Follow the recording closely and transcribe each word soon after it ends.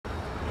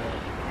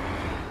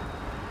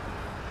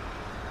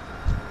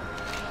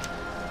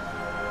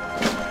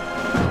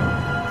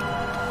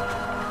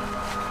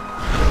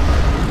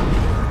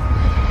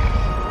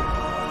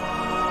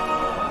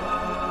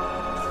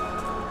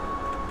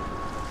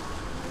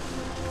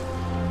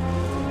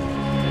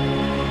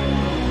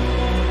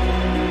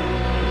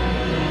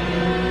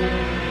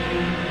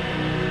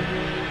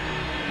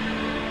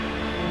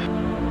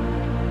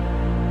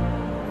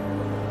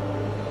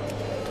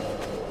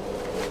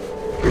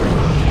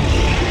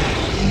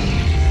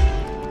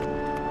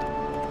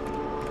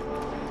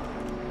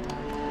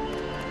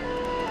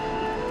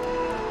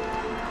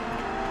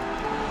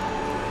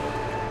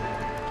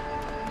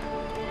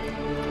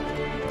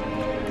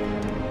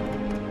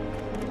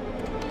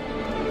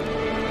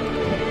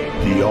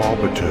The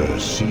Arbiter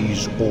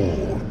sees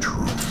all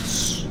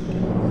truths.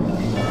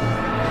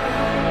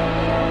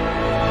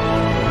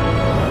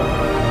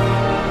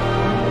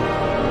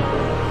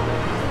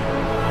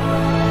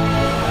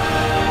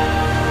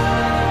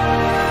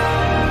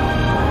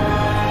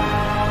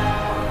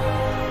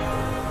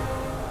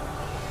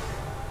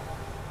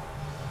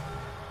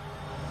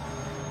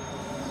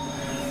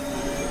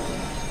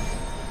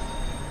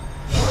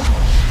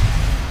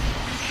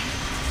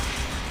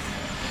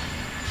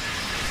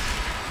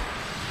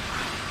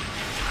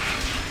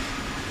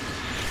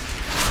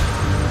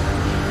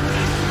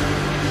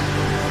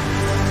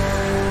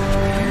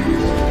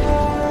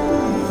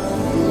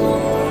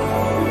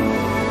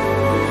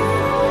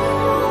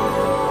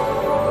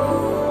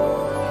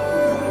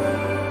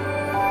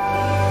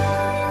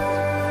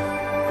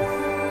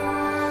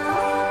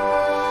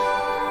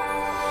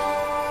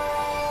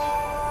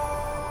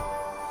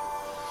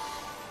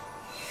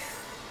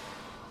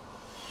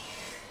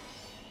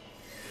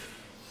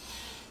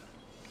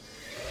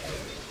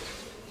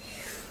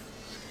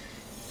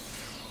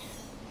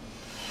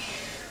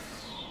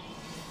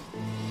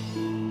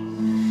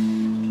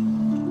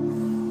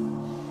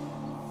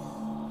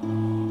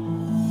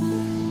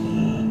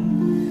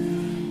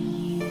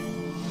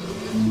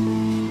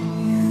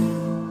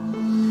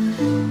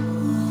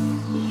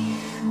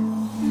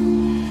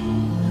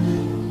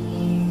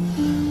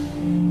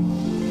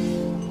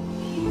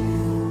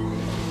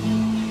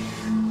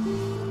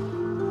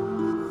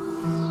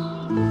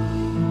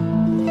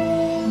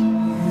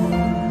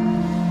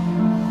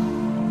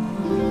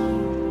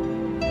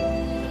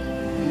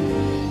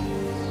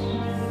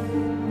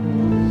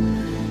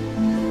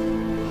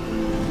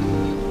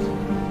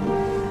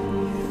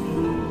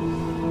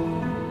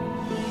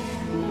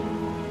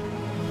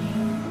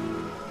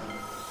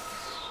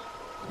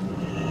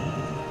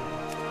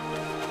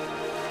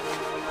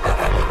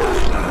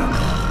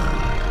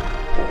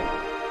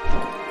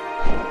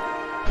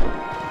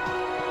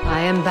 I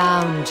am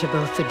bound to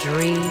both the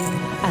dream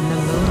and the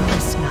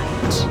moonless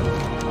night.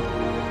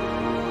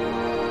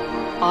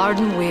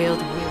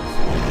 Ardenweald will.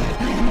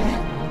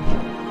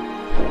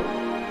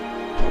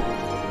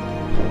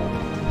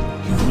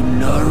 You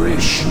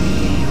nourish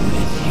me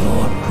with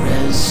your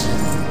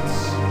presence.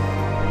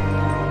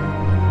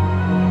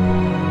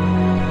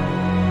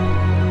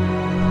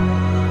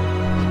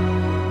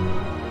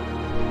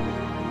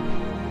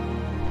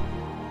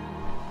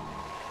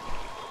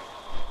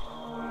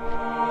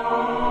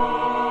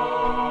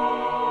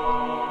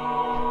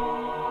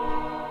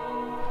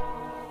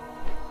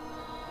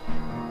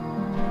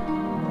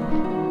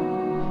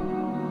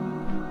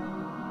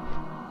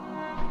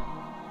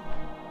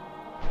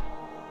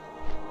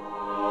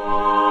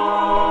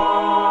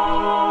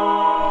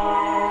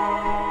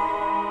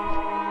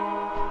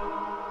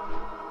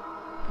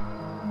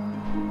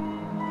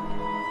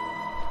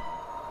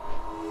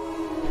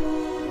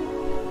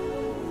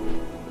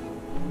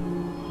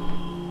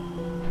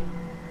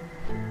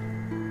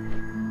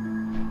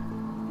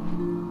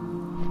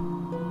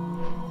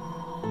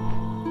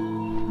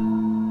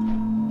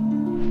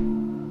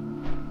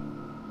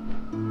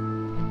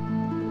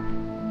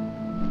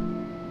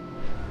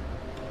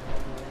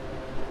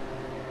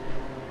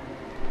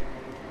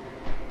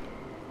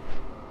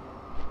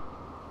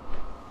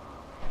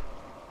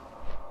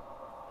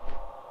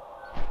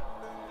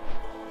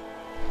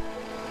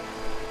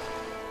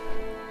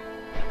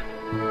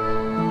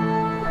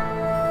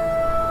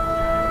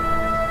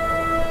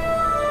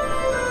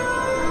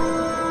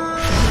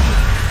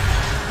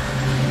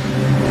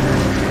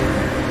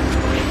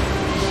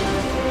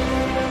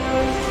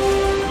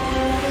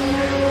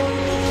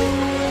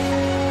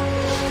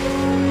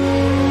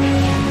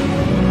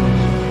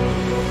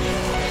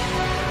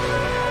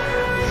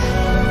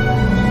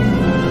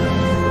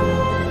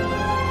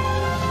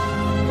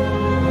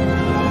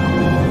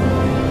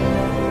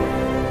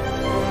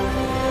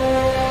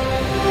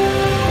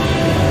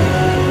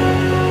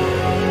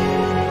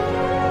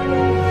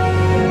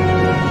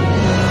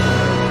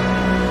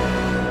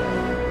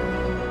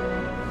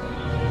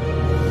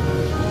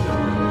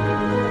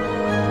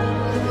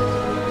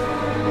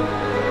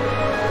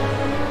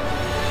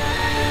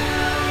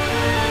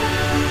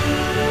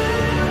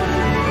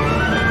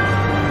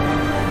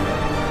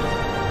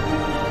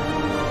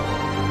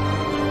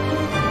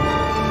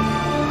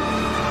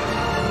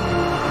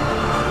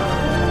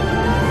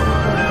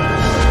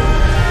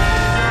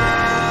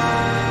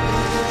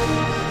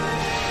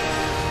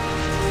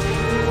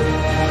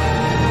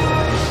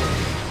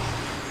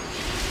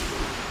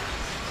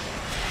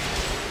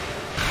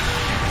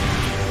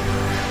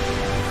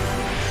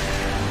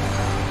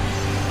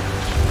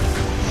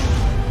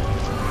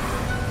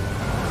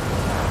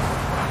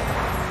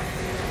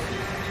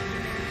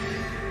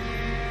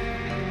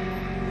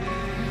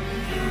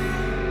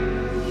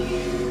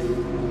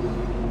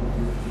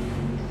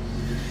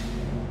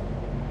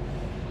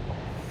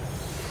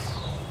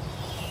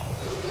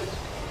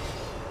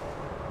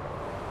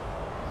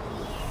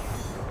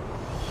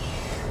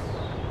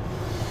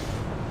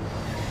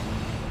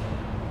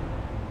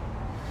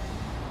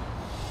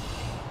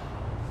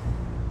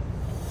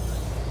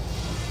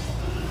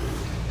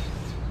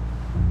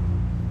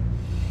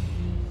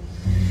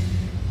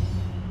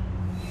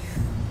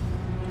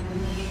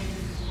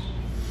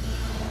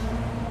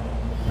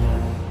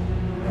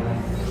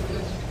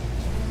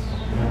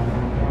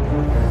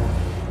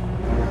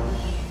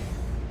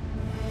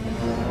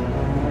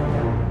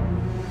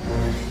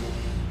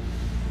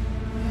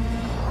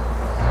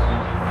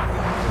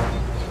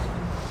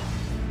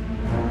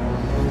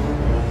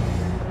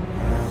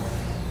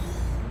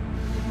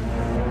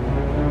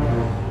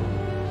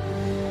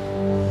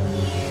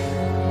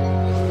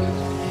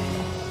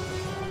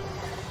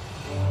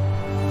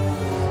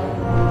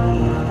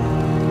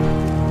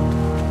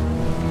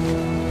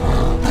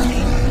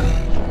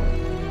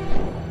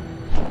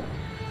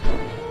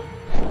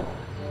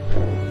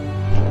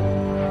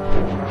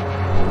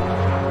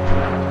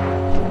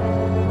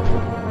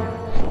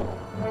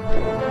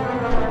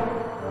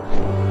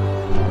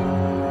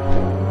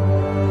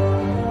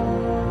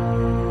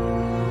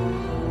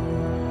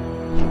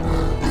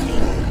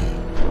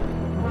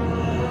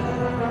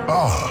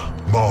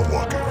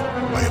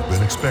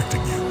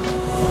 protecting you.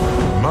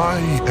 My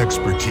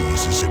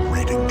expertise is in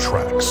reading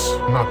tracks,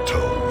 not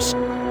tomes.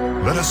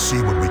 Let us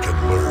see what we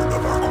can learn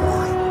of our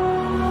quarry.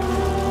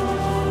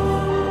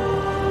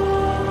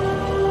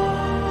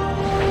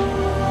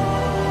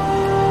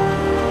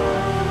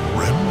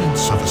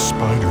 Remnants of a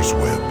spider's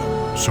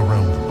web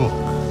surround the book.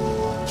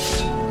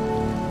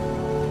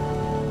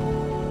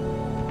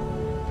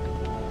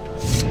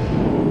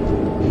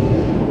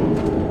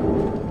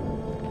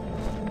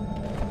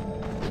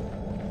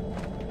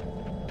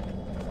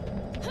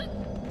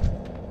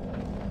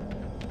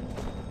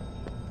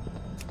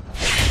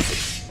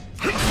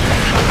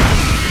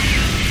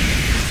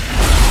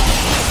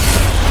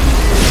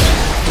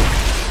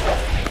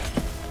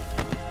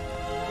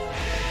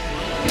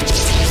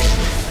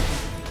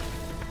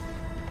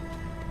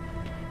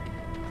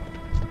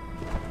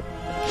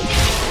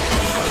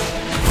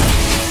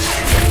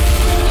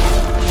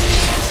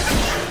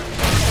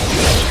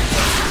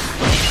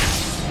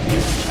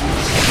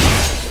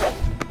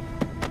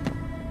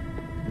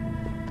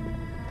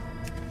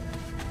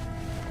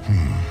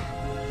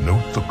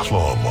 Note the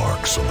claw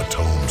marks on the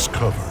tome's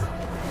cover.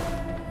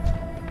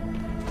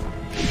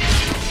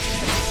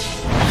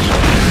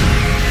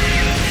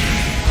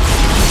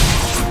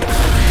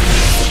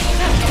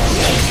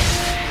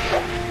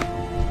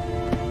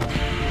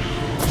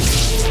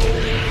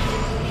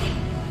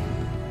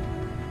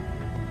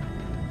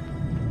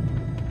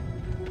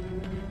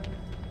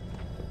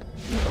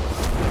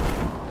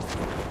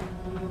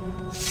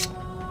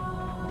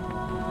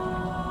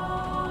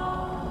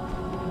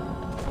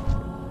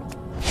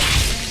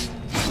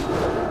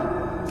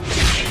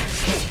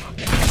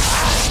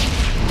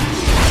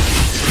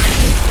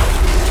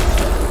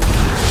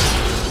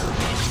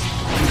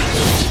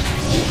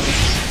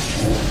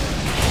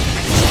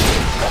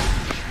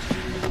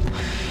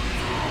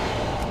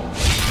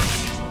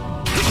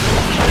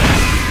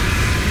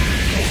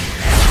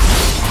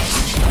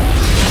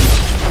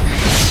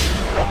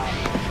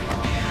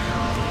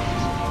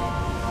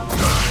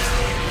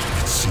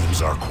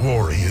 Our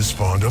quarry is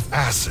fond of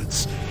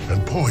acids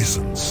and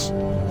poisons.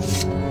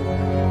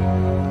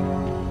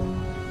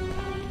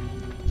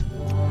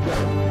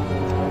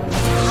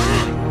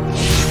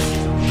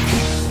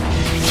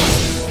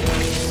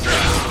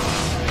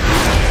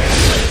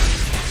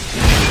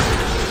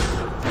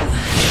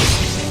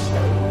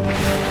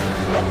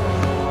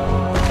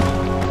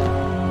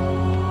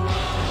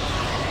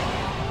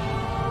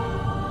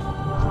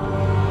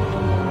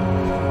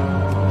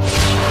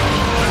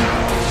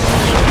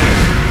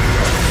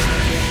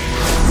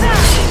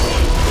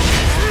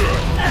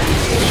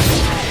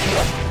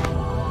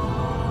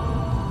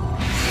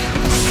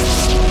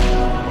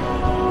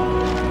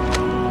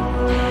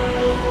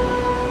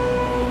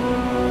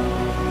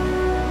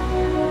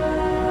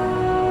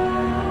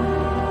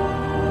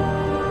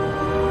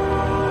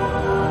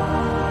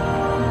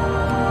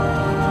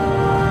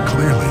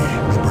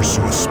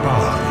 To a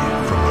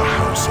spy from the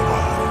House of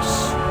Eyes.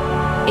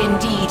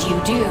 Indeed you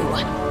do,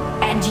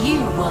 and you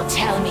will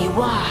tell me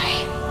why.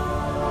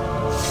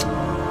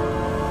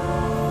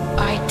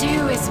 I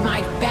do as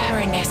my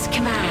Baroness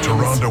commands.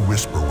 Tyrande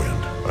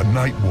Whisperwind, a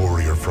night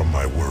warrior from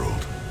my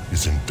world,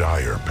 is in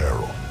dire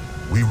peril.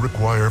 We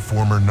require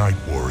former night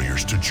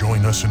warriors to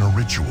join us in a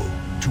ritual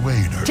to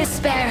aid her. To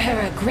spare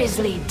her a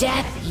grisly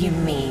death, you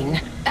mean?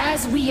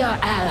 As we are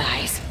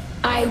allies,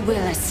 I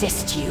will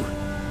assist you.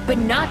 But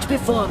not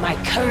before my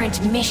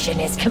current mission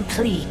is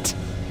complete.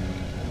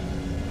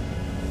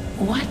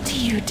 What do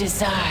you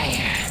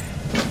desire?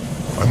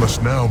 I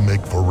must now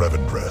make for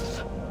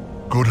Revendreth.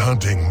 Good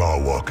hunting,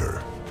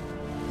 Mawwalker.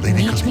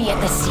 Lady Meet me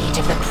at the seat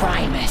of the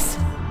Primus.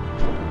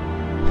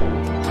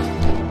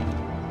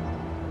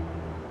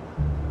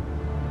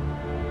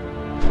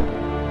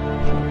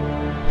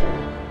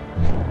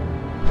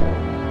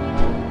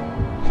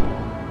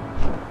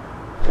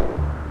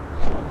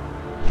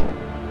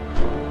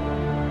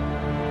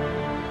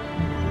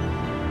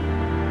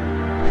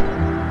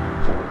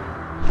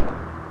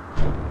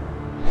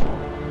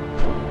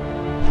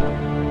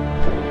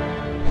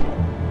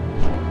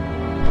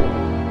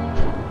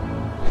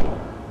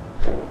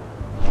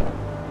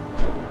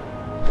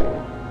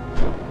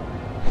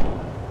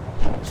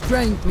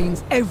 Strength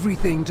means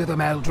everything to the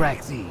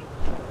Maldraxi.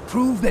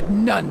 Prove that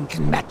none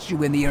can match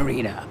you in the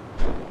arena.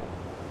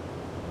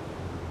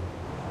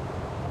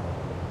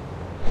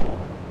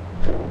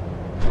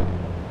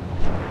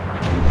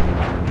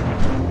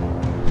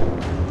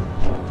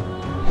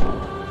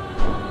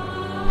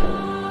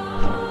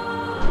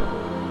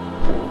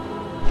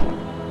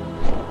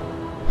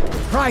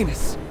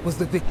 Primus was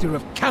the victor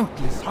of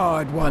countless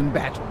hard-won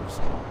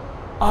battles.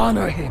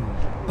 Honor him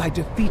by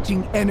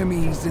defeating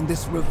enemies in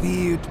this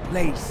revered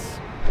place.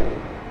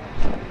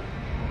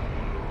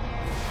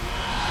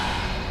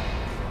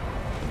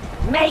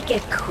 Make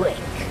it quick.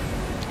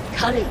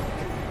 Khalid,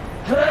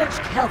 purge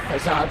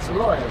Kel'Thuzad's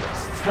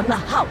loyalists from the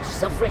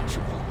House of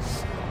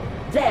Rituals.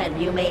 Then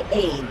you may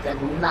aid the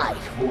Night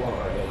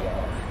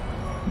Warrior.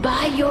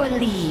 By your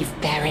leave,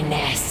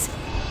 Baroness.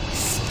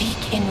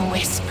 Speak in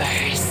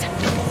whispers.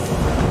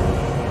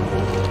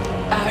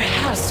 Our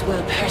house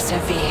will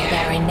persevere,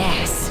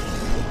 Baroness.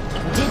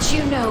 Did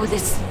you know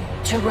this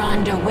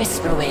Tyrande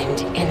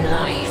Whisperwind in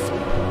life?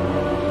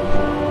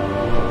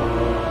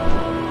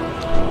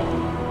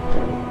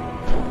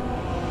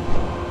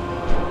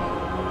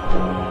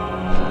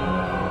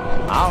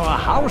 Our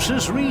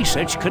house's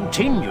research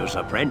continues,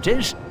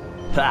 apprentice.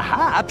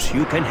 Perhaps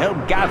you can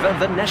help gather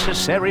the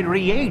necessary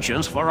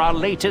reagents for our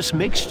latest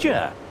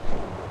mixture.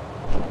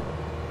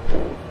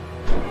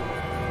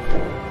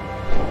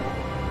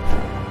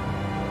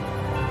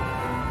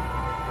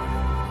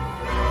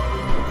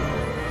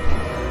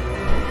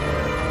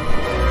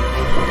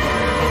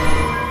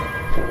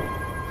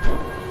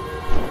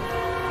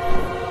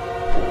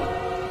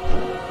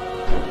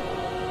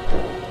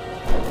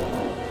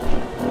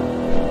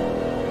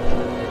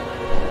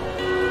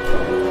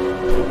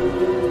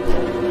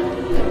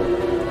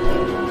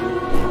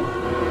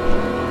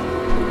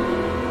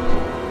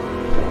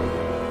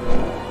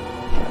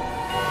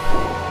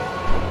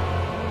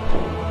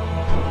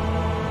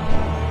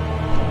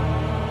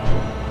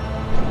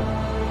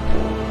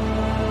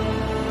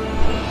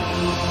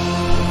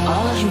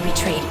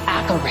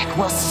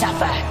 Will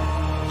suffer.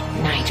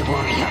 Night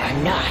Warrior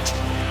or not,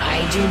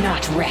 I do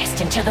not rest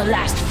until the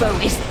last foe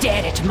is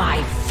dead at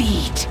my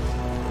feet.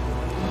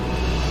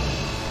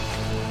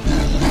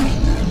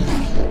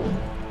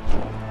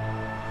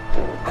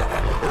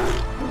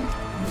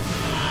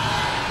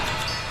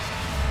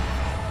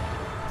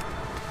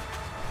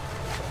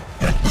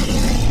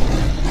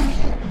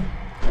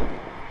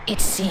 It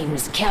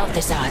seems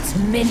Kel'Thuzad's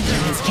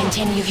minions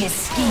continue his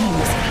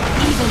schemes,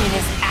 even in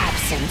his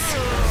absence.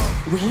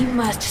 We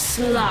must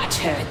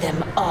slaughter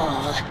them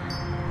all.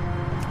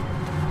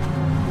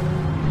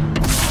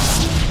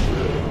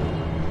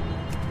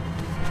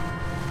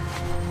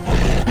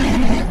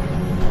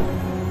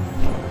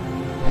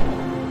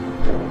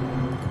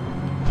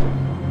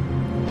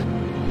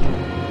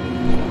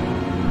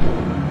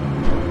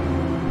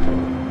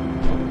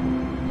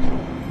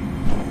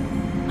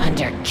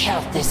 Under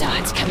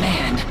Kel'Thuzad's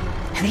command,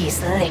 these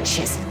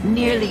liches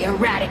nearly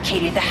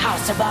eradicated the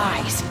House of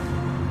Eyes.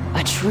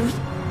 A truth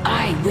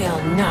I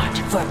will not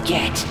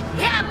forget.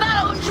 Your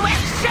bones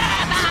will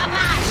serve our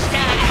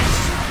masters!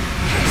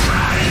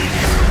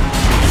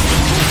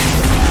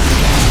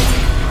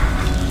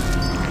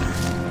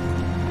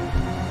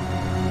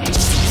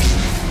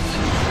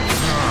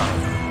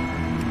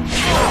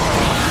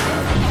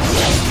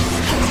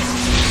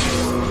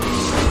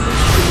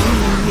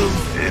 You will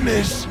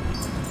finish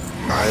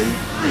my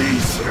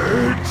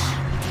research.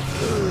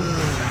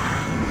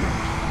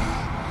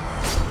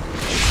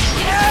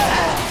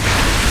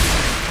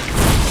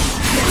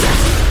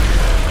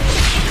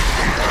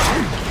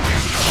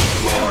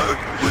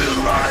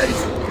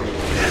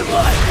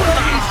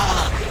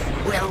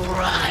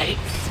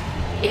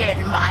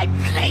 In my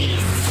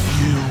place.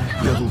 You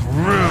will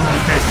rue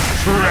this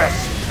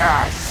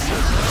trespass.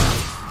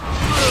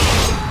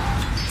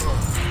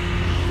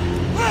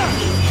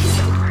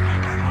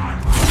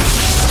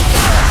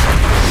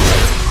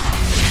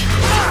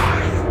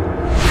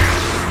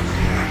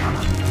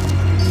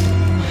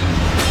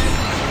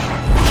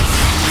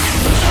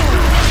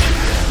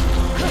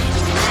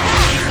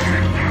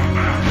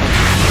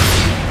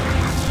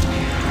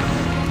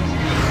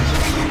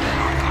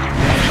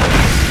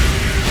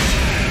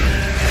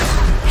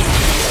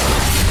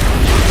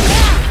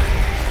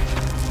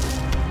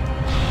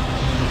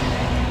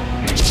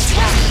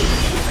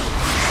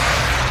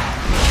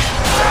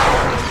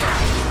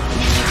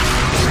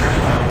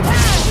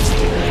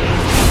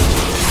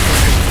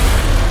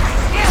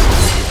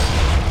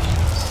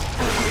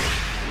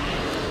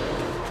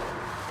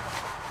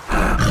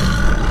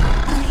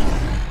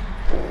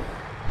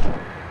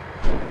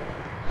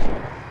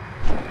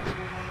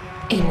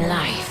 In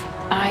life,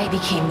 I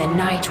became the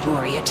Night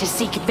Warrior to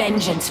seek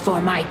vengeance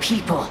for my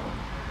people,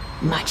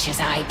 much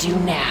as I do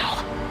now.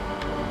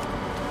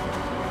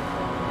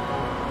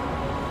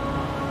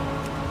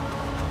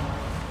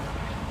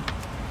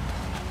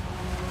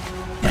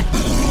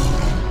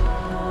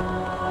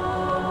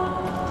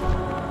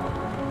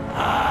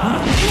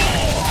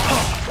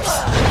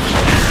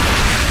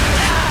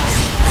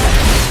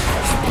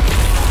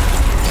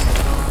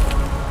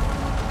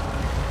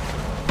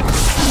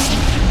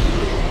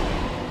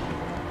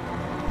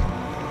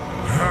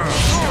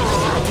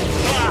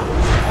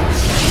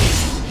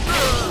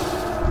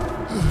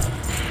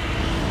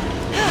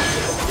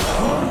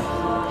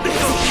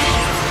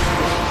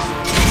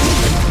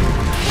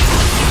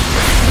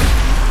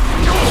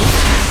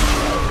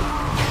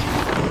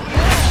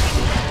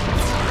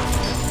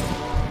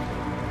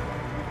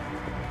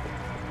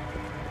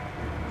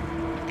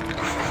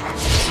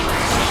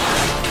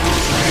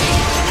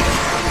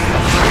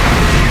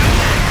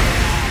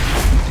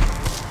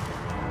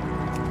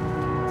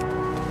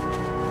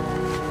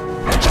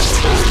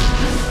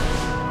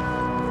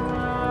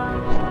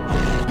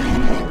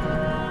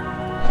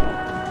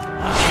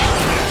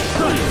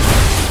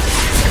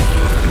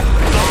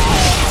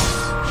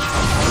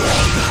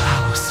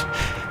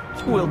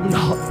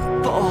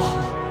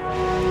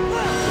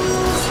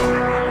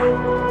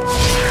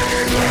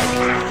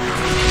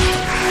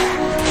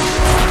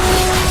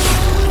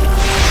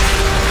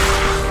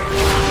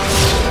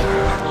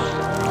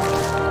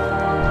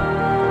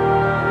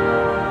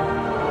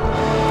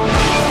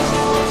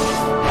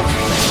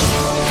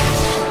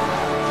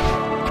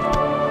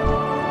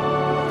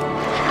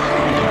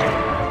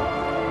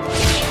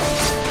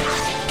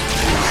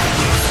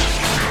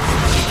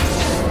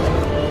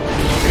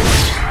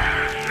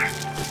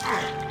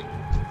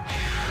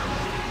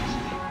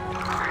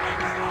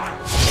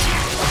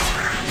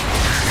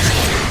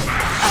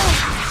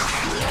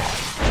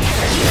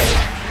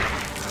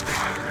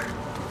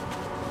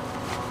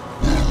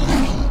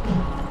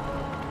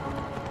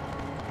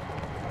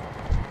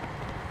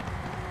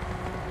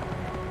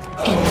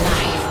 In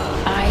life,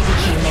 I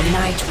became a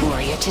Night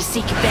Warrior to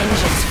seek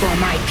vengeance for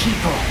my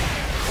people,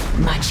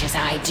 much as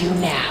I do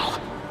now.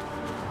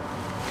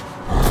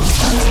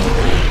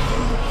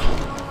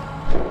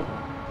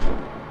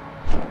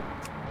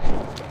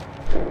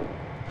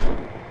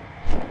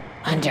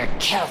 Under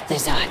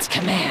Kel'Thuzad's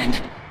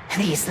command,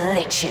 these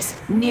liches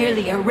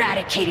nearly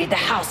eradicated the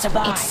House of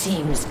Ice. It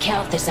seems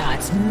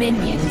Kel'Thuzad's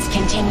minions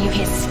continue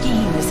his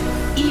schemes,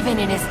 even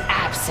in his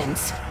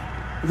absence.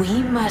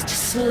 We must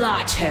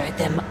slaughter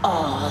them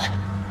all.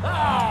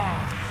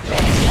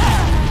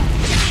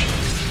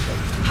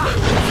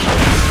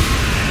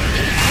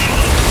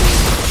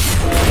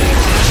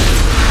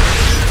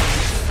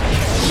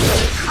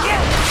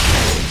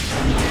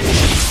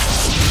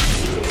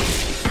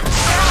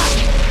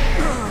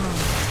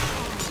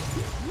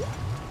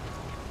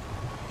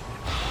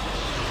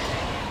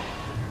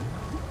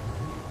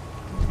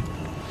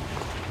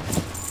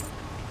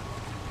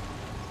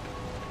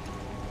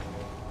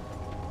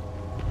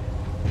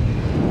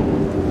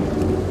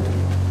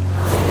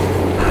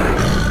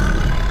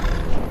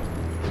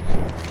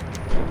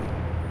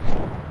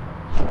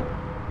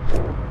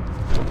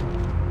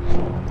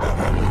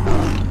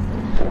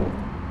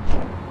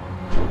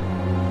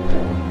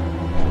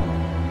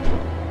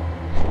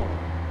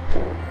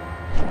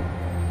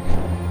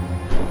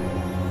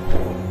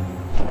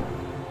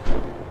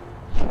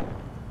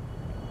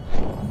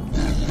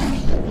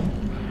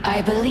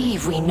 I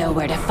believe we know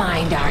where to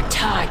find our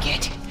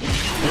target.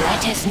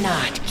 Let us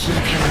not keep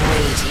him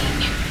waiting.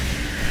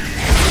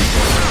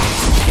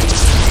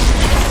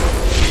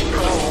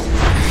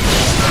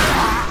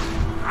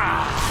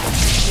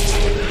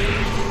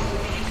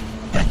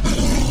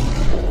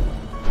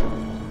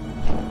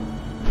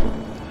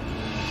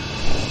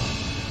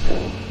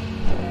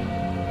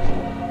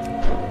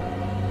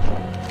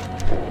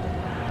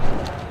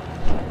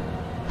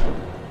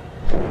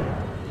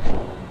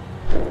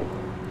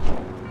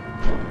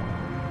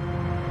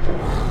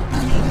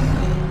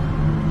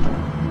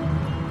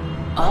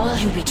 All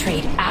who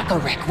betrayed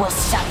Agarek will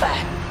suffer.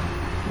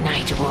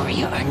 Night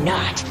Warrior or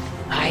not,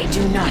 I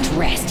do not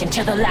rest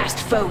until the last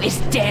foe is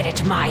dead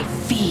at my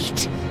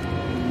feet.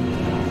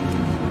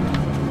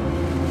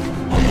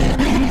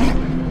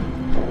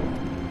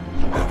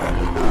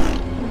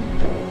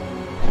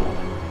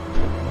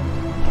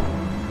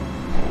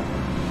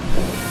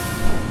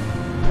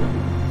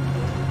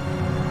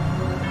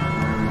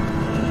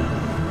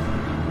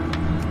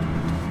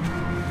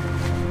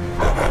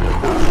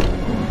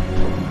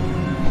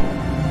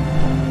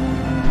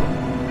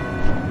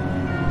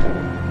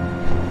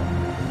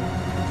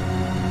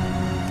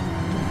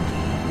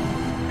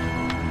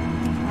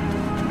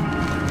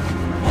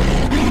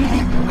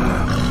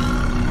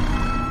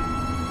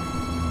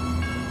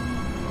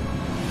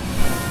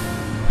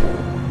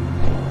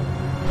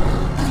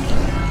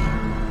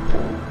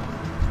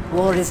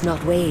 War is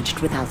not waged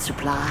without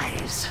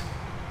supplies.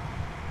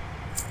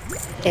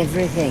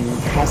 Everything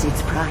has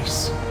its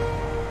price.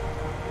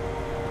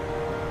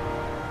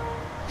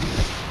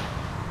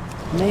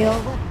 May your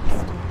weapons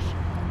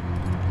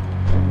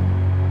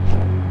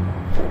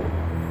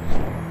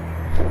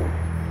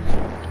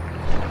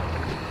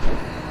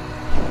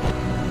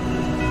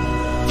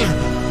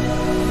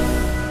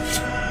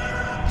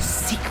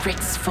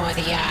Secrets for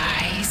the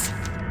eyes.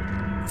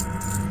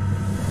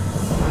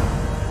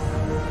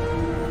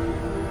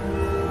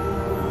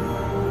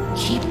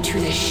 Keep to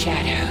the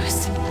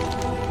shadows.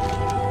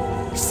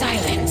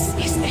 Silence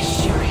is the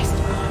surest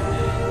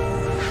honor.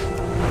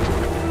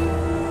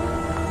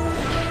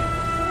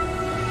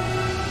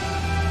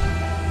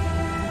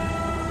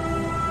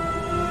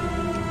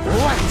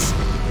 What?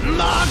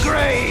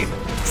 Margrave!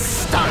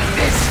 Stop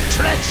this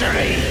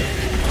treachery!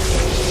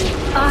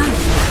 I'm the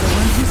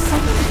one who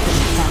summoned the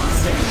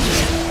bastard.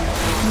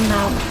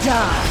 Now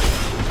die!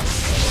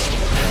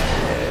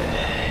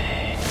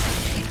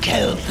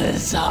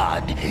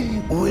 Kel'Thuzad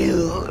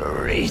will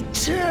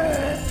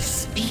return.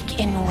 Speak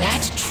in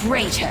that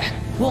traitor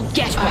will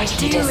get what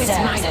he deserves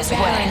as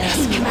well in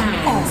his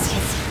commands.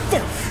 His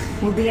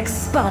filth will be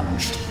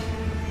expunged.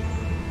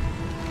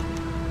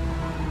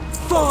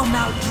 For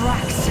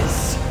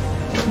Maldraxxus!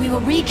 We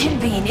will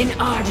reconvene in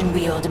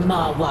Ardenweald,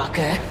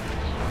 Mawwalker.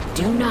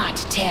 Do not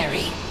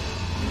tarry.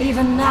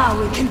 Even now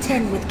we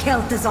contend with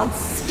Kel'Thuzad's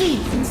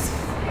schemes.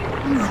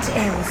 What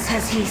else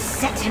has he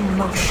set in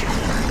motion?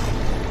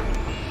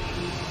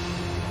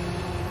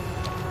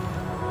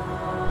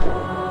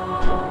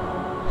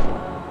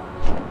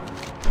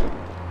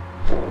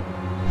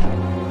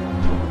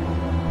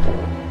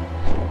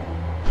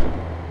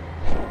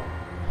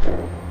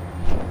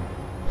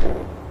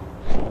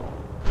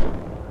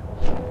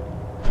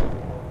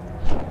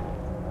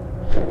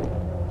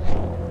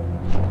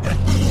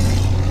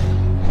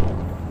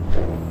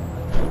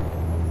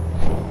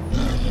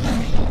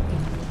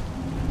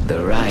 The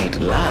right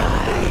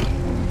lie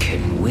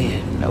can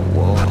win a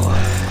war.